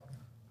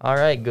All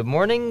right, good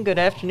morning, good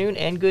afternoon,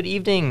 and good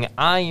evening.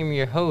 I am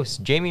your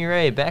host, Jamie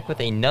Ray, back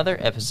with another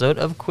episode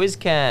of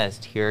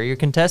Quizcast. Here are your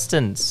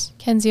contestants.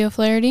 Kenzie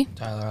O'Flaherty.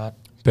 Tyler Ott.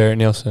 Barrett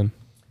Nielsen.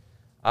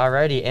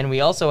 Alrighty, and we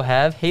also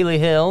have Haley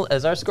Hill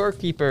as our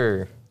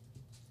scorekeeper.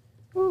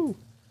 Woo.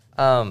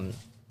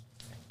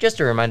 Just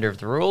a reminder of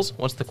the rules.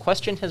 Once the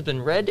question has been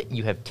read,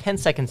 you have 10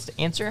 seconds to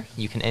answer.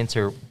 You can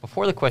answer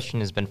before the question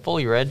has been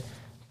fully read,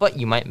 but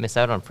you might miss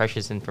out on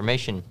precious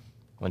information.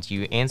 Once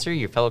you answer,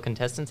 your fellow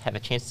contestants have a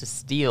chance to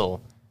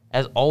steal.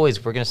 As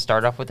always, we're going to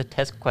start off with a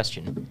test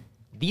question.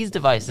 These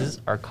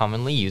devices are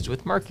commonly used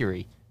with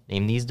mercury.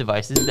 Name these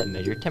devices that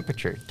measure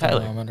temperature.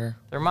 Tyler. Thermometer.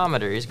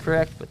 Thermometer is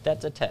correct, but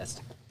that's a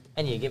test.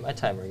 I need to get my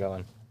timer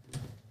going.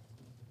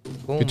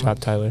 Boom. Good job,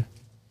 Tyler.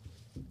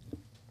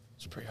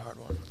 It's a pretty hard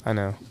one. I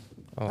know.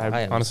 Oh,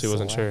 I honestly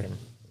wasn't sure.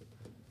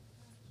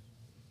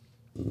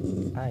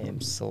 I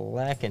am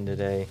slacking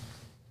today.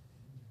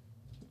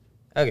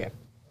 Okay.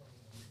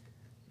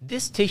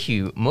 This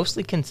tissue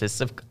mostly consists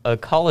of a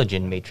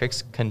collagen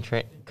matrix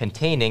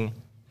containing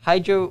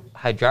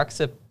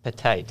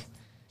hydroxyapatite.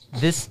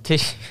 This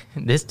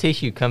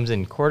tissue comes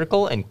in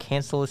cortical and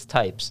cancellous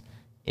types.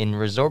 In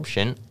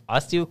resorption,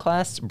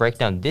 osteoclasts break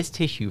down this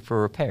tissue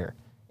for repair.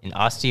 In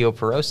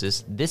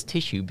osteoporosis, this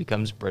tissue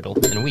becomes brittle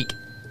and weak.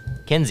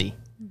 Kenzie.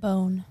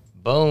 Bone.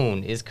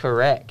 Bone is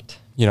correct.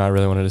 You know, I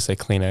really wanted to say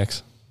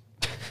Kleenex.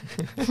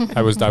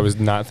 I was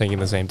not thinking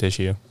the same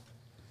tissue.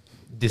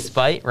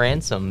 Despite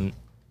ransom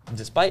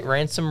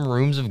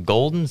rooms of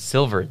gold and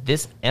silver,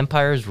 this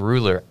empire's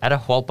ruler,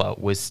 Atahualpa,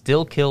 was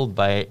still killed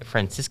by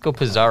Francisco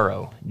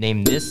Pizarro.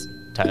 Name this,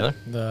 Tyler.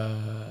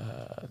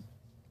 The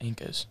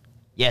Incas.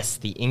 Yes,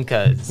 the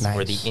Incas,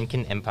 or the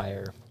Incan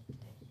Empire.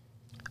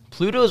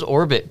 Pluto's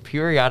orbit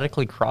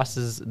periodically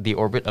crosses the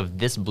orbit of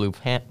this blue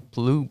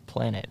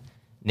planet.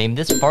 Name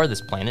this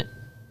farthest planet.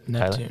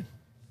 Neptune. Tyler.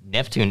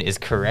 Neptune is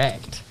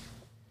correct.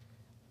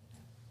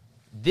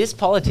 This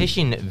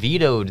politician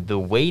vetoed the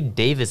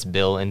Wade-Davis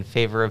bill in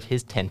favor of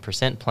his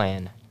 10%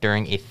 plan.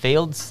 During a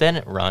failed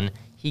Senate run,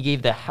 he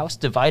gave the House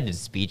divided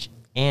speech,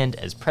 and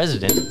as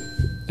president...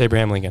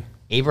 Abraham Lincoln.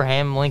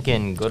 Abraham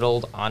Lincoln, good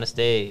old Honest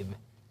Abe.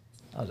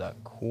 That was a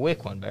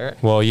quick one,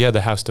 Barrett. Well, you had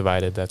the House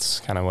divided. That's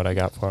kind of what I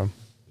got for him.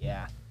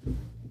 Yeah.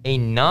 A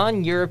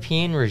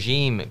non-European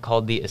regime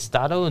called the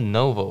Estado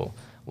Novo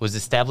was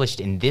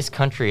established in this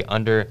country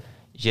under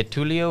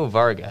Getulio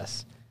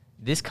Vargas.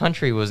 This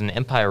country was an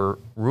empire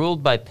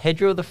ruled by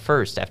Pedro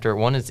I after it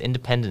won its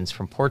independence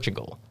from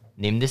Portugal.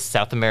 Name this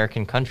South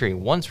American country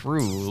once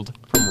ruled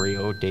from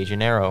Rio de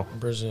Janeiro.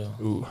 Brazil.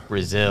 Ooh.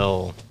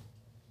 Brazil.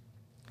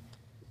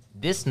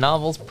 This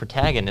novel's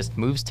protagonist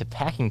moves to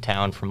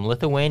Packingtown from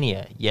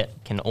Lithuania, yet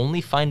can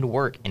only find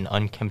work in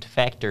unkempt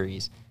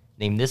factories.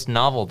 Name this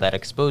novel that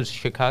exposed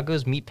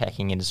Chicago's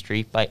meatpacking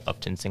industry by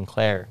Upton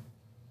Sinclair.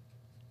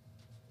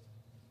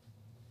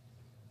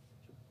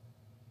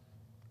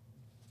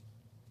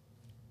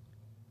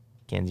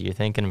 Kenzie, you're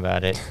thinking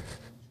about it.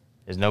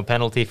 There's no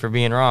penalty for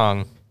being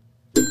wrong.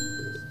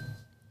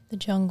 The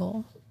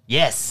Jungle.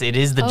 Yes, it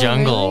is The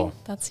Jungle. Really?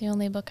 That's the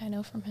only book I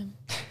know from him.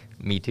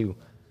 Me too.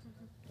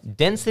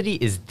 Density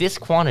is this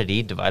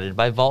quantity divided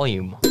by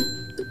volume.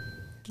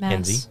 Mass.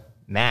 Kenzie.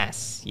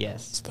 Mass,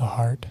 yes. It's the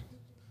heart.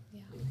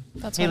 Yeah.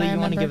 That's Haley, what I you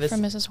wanna remember give us-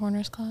 from Mrs.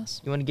 Horner's class.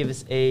 You want to give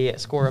us a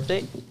score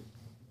update?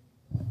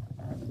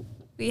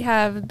 We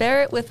have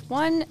Barrett with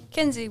 1,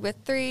 Kenzie with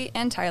 3,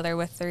 and Tyler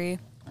with 3.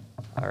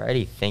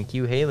 Alrighty, thank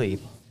you, Haley.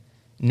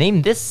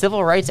 Name this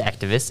civil rights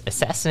activist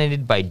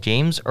assassinated by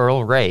James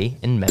Earl Ray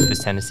in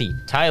Memphis, Tennessee.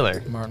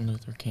 Tyler. Martin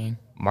Luther King.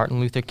 Martin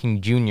Luther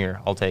King Jr.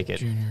 I'll take it.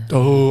 Jr.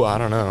 Oh, I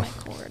don't know. My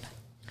cord.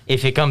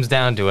 If it comes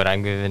down to it,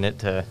 I'm giving it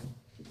to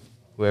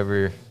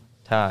whoever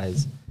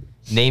ties.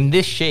 Name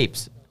these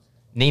shapes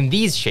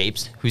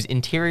whose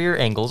interior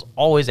angles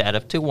always add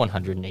up to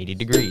 180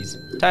 degrees.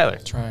 Tyler.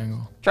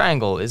 Triangle.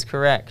 Triangle is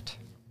correct.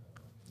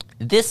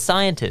 This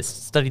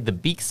scientist studied the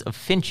beaks of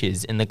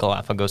finches in the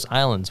Galapagos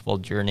Islands while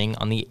journeying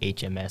on the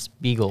HMS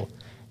Beagle.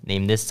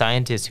 Name this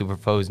scientist who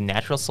proposed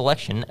natural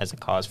selection as a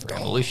cause for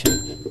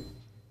evolution.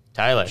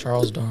 Tyler.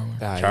 Charles Darwin.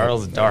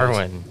 Charles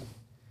Darwin.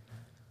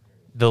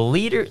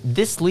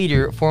 This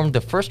leader formed the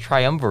first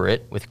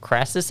triumvirate with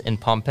Crassus and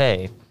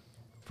Pompey.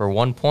 For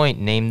 1 point,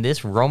 name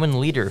this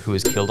Roman leader who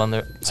was killed on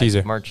the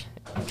Caesar. March.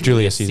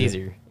 Julius Caesar.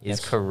 Caesar is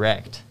Yes.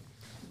 correct.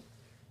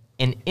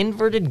 An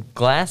inverted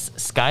glass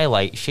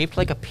skylight shaped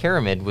like a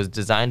pyramid was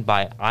designed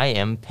by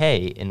I.M.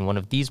 Pei in one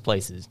of these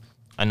places.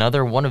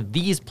 Another one of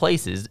these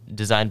places,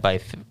 designed by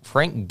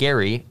Frank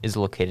Gehry, is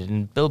located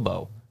in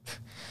Bilbao.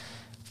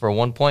 For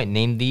 1 point,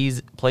 name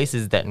these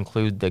places that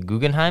include the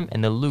Guggenheim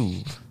and the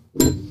Louvre.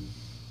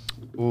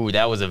 Ooh,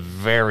 that was a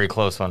very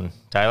close one.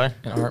 Tyler?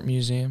 An art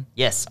museum.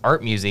 Yes,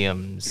 art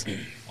museums.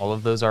 All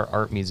of those are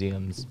art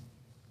museums.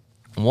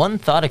 One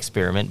thought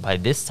experiment by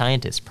this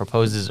scientist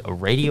proposes a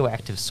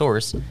radioactive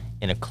source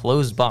in a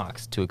closed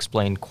box to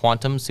explain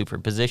quantum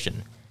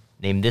superposition.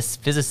 Name this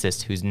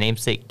physicist whose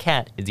namesake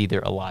cat is either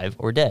alive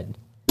or dead.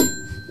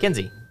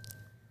 Kenzie.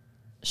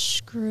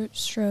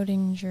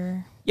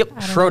 Schrodinger. Yep, I don't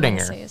know how to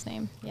Schrodinger. say his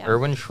name. Yeah.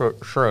 Erwin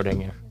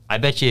Schrodinger. I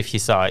bet you if you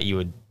saw it, you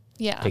would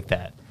Yeah. pick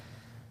that.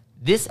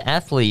 This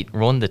athlete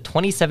won the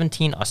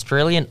 2017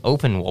 Australian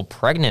Open while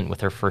pregnant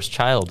with her first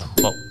child.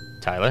 Well,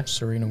 Tyler?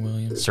 Serena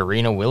Williams.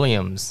 Serena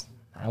Williams.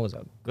 That was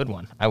a good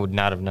one. I would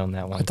not have known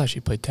that I one. thought she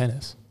played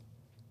tennis.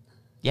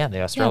 Yeah,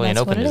 the Australian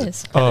that's Open what it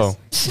is. is. Oh.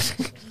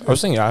 I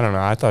was thinking, I don't know.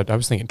 I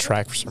was thinking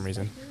track for some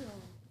reason.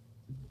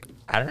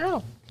 I don't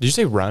know. Did you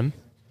say run?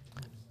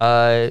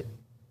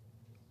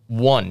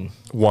 One.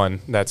 One.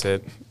 That's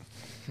it.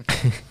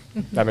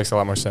 That makes a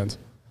lot more sense.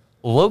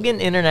 Logan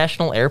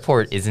International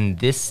Airport is in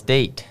this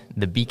state.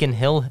 The Beacon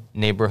Hill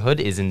neighborhood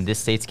is in this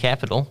state's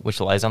capital, which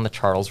lies on the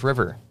Charles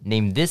River.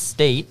 Name this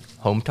state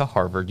home to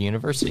Harvard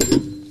University.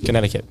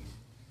 Connecticut.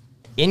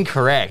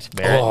 Incorrect,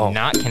 Barrett. Oh.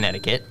 Not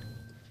Connecticut.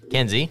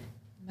 Kenzie?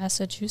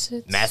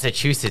 Massachusetts.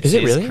 Massachusetts Is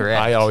it really? correct.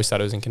 I always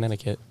thought it was in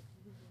Connecticut.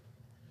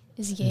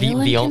 Is Yale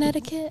the in on-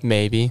 Connecticut?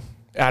 Maybe.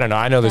 I don't know.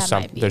 I know That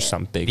might be there's it.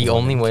 some big The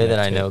one only in way that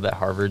I Connecticut. know that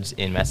Harvard's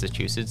in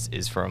Massachusetts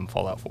is from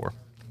Fallout 4.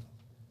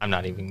 I'm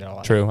not even going to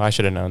lie. True. I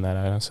should have known that,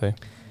 honestly.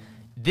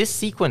 This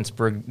sequence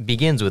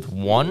begins with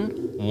 1,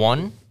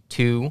 1,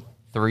 2,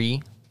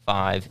 3,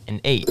 5,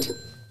 and 8.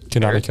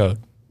 Konami Barrett? code.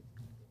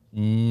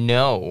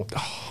 No.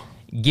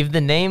 Give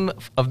the name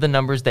of the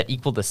numbers that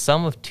equal the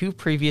sum of two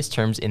previous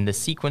terms in the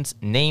sequence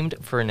named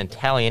for an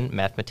Italian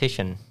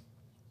mathematician.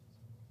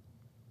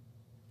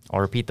 I'll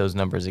repeat those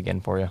numbers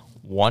again for you.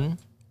 1,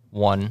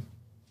 1,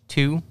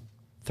 2,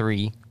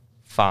 3,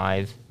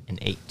 5, and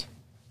 8.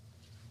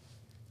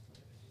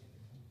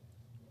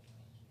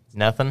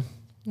 Nothing?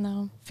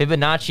 No.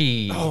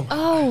 Fibonacci.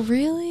 Oh,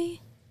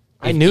 really?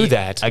 I knew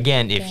that.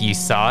 Again, if you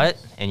saw it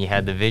and you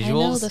had the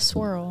visuals. I know the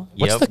swirl.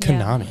 What's Yep. the Yeah.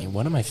 Konami?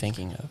 What am I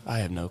thinking of? I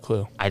have no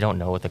clue. I don't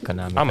know what the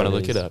Konami I'm gonna code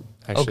look is. it up.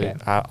 Actually, Okay.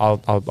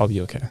 I'll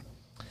be okay.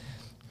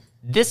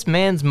 This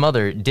man's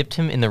mother dipped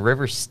him in the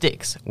river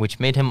Styx, which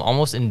made him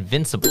almost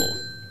invincible.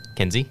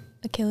 Kenzie?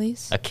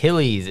 Achilles.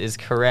 Achilles is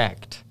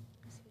correct.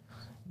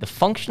 The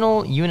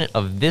functional unit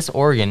of this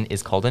organ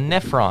is called a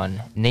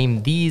nephron.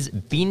 Name these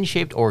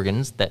bean-shaped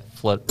organs that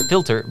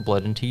filter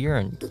blood into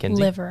urine.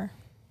 Kenzie? Liver.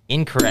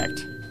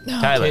 Incorrect.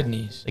 Tyler?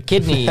 Kidneys. The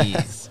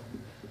kidneys.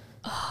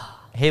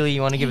 Haley,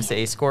 you want to give us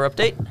a score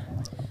update?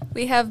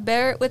 We have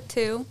Barrett with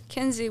 2,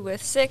 Kinsey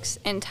with 6,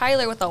 and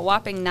Tyler with a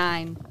whopping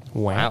 9.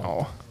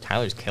 Wow.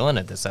 Tyler's killing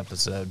it this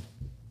episode.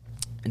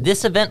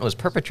 This event was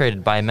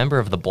perpetrated by a member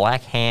of the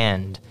Black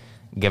Hand,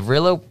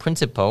 Gavrilo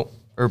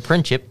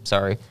Princip,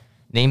 sorry.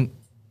 Name.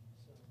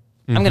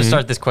 I'm going to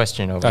start this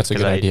question over. That's a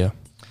good idea.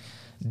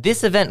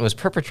 This event was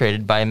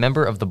perpetrated by a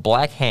member of the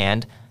Black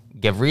Hand,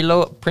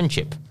 Gavrilo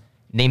Princip.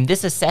 Name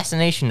this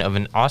assassination of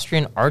an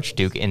Austrian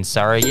archduke in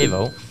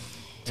Sarajevo.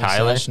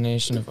 Tyler.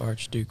 Assassination of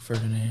Archduke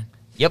Ferdinand.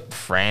 Yep,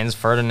 Franz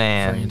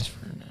Ferdinand. Franz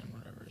Ferdinand,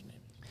 whatever his name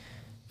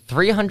is.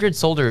 300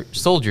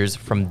 soldiers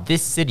from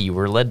this city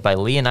were led by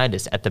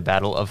Leonidas at the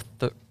Battle of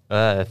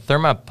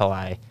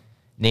Thermopylae.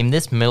 Name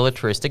this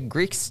militaristic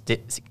Greek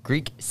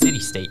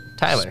city-state.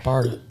 Tyler.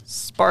 Sparta.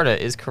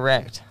 Sparta is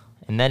correct.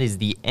 And that is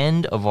the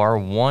end of our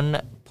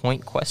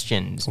 1-point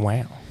questions.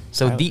 Wow.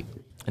 So Tyler.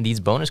 these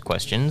bonus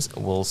questions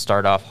will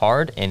start off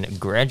hard and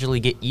gradually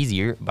get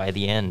easier by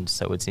the end.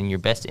 So it's in your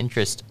best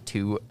interest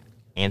to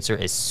answer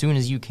as soon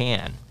as you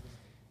can.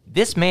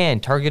 This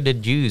man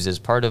targeted Jews as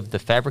part of the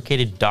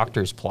fabricated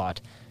doctor's plot.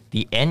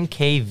 The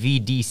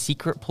NKVD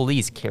secret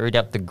police carried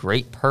out the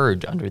Great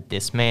Purge under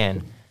this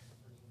man.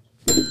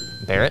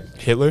 Barrett?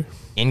 Hitler?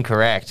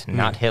 Incorrect.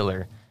 Not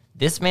Hitler.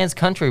 This man's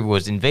country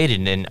was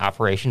invaded in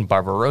Operation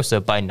Barbarossa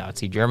by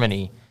Nazi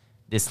Germany.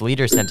 This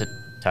leader sent it.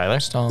 Tyler?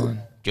 Stalin.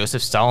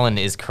 Joseph Stalin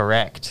is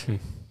correct.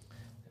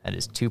 That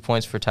is 2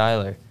 points for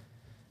Tyler.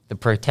 The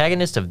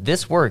protagonist of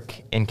this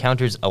work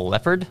encounters a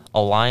leopard,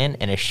 a lion,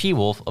 and a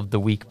she-wolf of the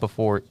week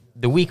before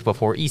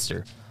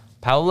Easter.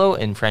 Paolo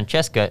and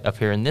Francesca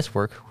appear in this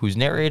work, whose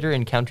narrator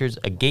encounters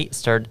a gate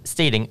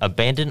stating,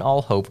 "Abandon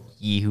all hope,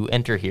 ye who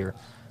enter here."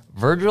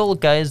 Virgil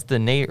guides the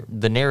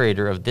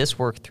narrator of this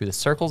work through the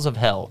circles of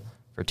hell.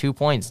 For 2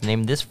 points,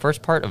 name this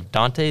first part of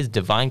Dante's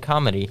Divine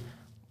Comedy,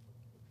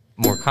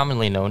 more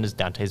commonly known as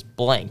Dante's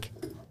Blank.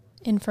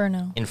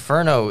 Inferno.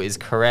 Inferno is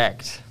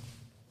correct.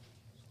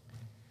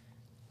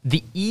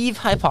 The Eve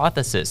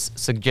hypothesis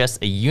suggests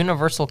a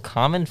universal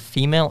common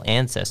female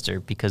ancestor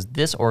because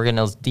this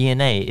organelle's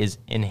DNA is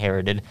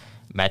inherited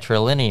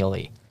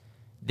matrilineally.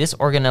 This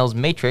organelle's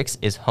matrix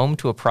is home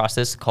to a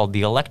process called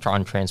the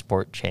electron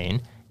transport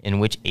chain, in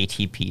which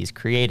ATP is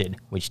created,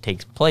 which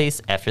takes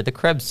place after the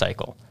Krebs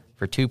cycle.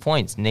 For 2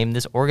 points, name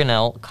this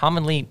organelle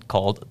commonly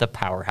called the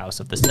powerhouse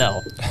of the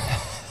cell.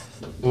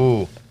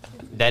 Ooh,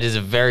 that is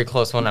a very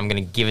close one. I'm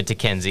going to give it to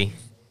Kenzie.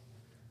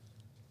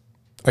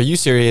 Are you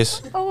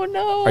serious? Oh,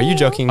 no. Are you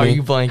joking Are me?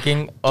 you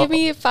blanking? Oh, Give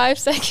me 5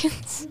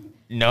 seconds.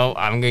 no,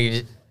 I'm going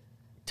to...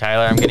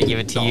 Tyler, I'm going to give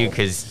it to you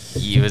because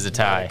you was a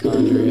tie.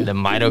 Mitochondria. The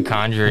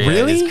mitochondria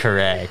Really? is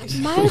correct.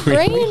 My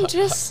brain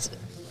just...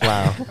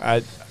 Wow.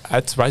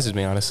 That surprises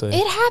me, honestly.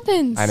 It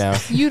happens. I know.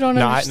 You don't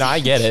No, understand. I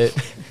get it.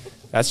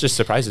 That just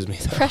surprises me,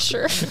 though.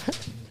 Pressure.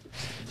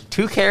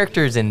 Two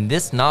characters in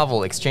this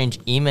novel exchange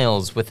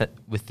emails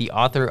with the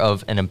author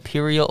of An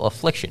Imperial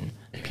Affliction,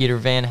 Peter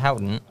Van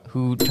Houten,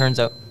 who turns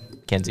out...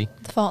 Kenzie.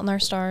 The Fault in Our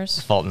Stars.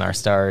 Fault in Our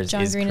Stars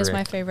John is Green is my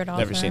correct. favorite author.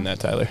 Never seen that,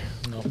 Tyler.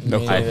 No, No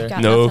me clue. neither.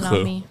 Got No nothing clue.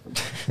 on me.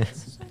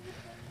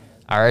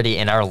 Alrighty,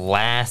 and our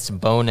last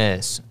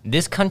bonus.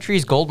 This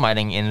country's gold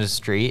mining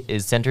industry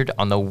is centered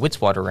on the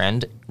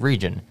Witwatersrand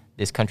region.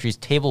 This country's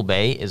Table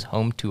Bay is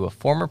home to a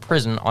former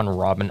prison on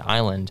Robben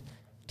Island.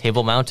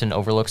 Table Mountain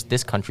overlooks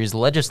this country's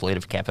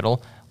legislative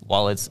capital,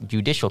 while its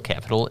judicial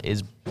capital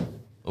is,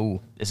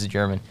 this is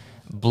German,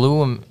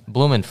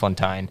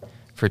 Blumenfontein.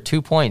 For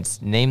 2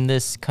 points, name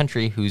this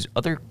country whose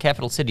other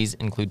capital cities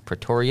include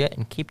Pretoria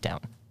and Cape Town.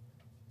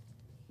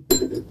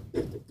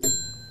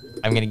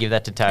 I'm going to give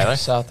that to Tyler.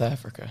 South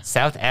Africa.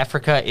 South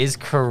Africa is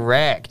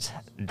correct.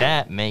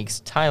 That makes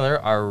Tyler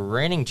our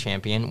reigning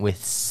champion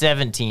with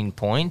 17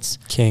 points.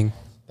 King.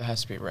 That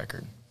has to be a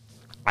record.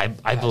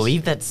 I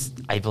believe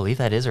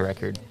that is a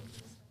record.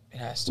 It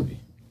has to be.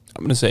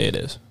 I'm gonna say it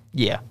is.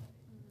 Yeah.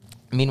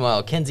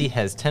 Meanwhile, Kenzie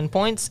has 10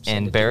 points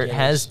and the Barrett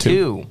has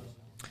 2.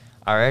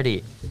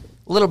 Alrighty.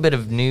 A little bit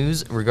of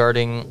news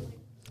regarding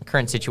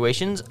current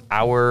situations.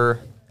 The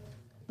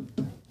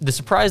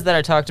surprise that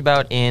I talked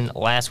about in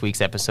last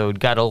week's episode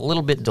got a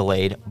little bit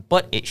delayed,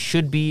 but it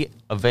should be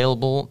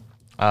available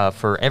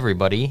for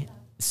everybody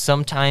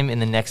sometime in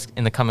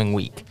the coming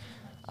week.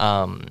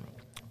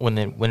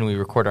 When we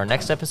record our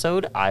next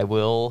episode, I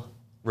will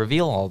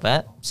reveal all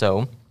that.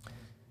 So,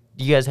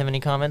 do you guys have any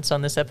comments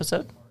on this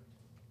episode?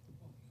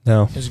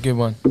 No. It was a good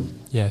one.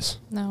 Yes.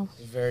 No.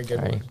 It was a very good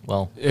All right. one.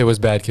 Well, It was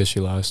bad because she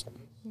lost.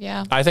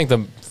 Yeah. I think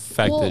the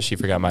fact Well- that she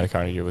forgot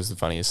mitochondria was the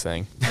funniest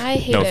thing. I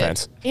hate No it.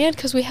 offense. And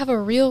because we have a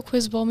real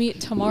quiz bowl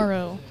meet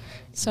tomorrow.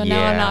 So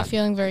now I'm Yeah. not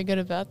feeling very good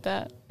about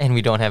that. and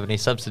we don't have any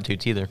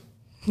substitutes either.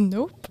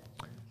 Nope.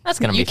 That's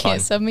going to You be fun.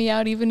 can't sub me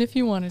out even if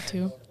you wanted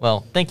to.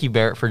 Well, thank you,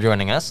 Barrett, for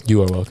joining us.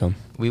 You are welcome.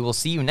 We will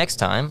see you next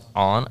time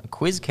on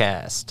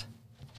Quizcast.